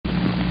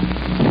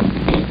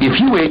If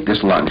you ate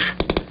this lunch,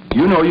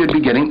 you know you'd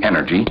be getting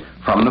energy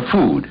from the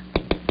food,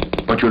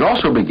 but you'd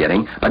also be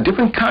getting a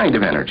different kind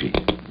of energy.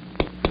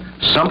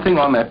 Something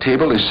on that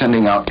table is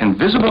sending out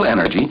invisible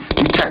energy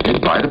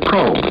detected by the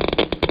probe.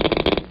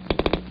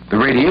 The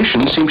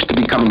radiation seems to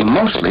be coming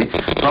mostly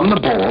from the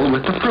bowl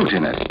with the fruit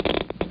in it.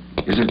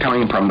 Is it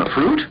coming from the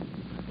fruit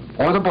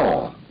or the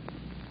bowl?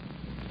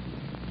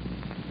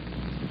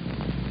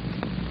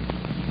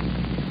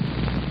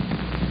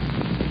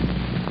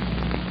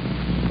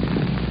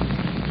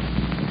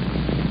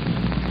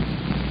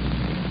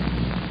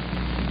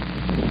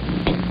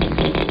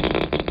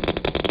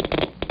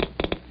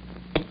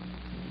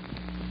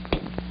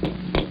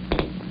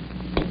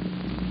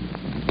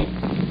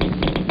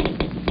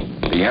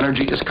 The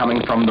energy is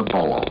coming from the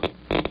bowl.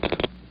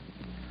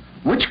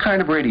 Which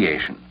kind of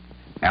radiation,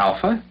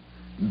 alpha,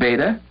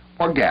 beta,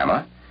 or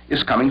gamma,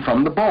 is coming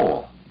from the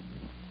bowl?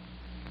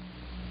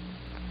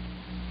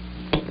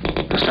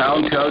 The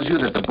sound tells you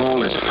that the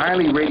bowl is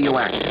highly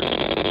radioactive.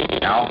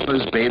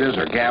 Alphas, betas,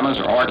 or gammas,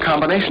 or a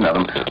combination of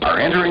them, are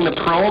entering the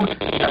probe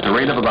at the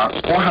rate of about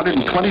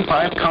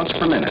 425 counts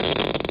per minute.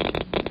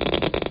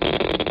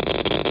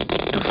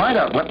 To find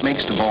out what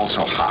makes the bowl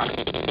so hot,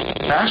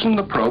 fasten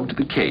the probe to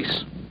the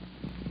case.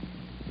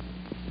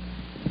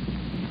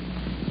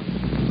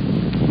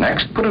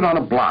 Next, put it on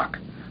a block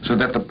so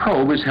that the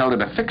probe is held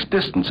at a fixed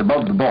distance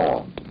above the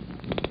bowl.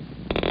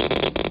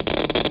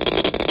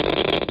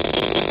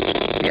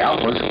 The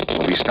alphas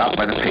will be stopped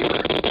by the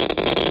paper.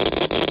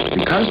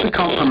 Because the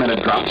count per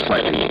minute dropped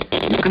slightly,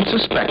 you can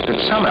suspect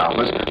that some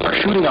alphas are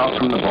shooting out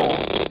from the bowl.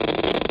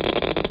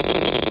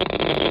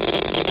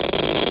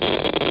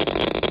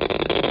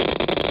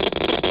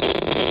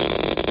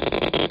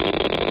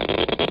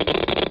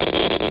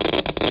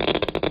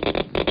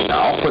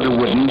 Now for the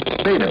wooden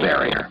beta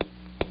barrier.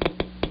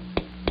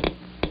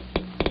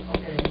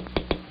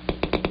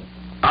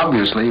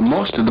 Obviously,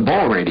 most of the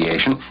bowl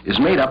radiation is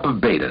made up of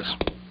betas.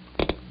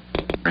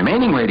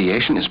 Remaining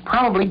radiation is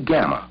probably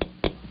gamma.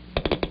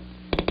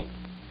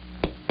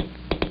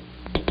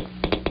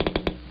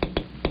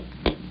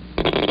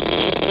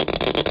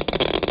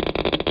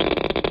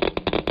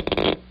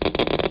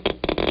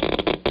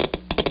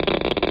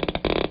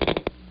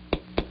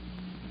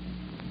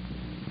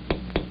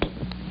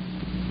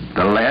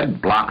 The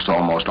lead blocks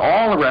almost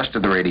all the rest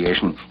of the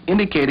radiation,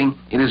 indicating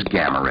it is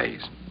gamma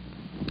rays.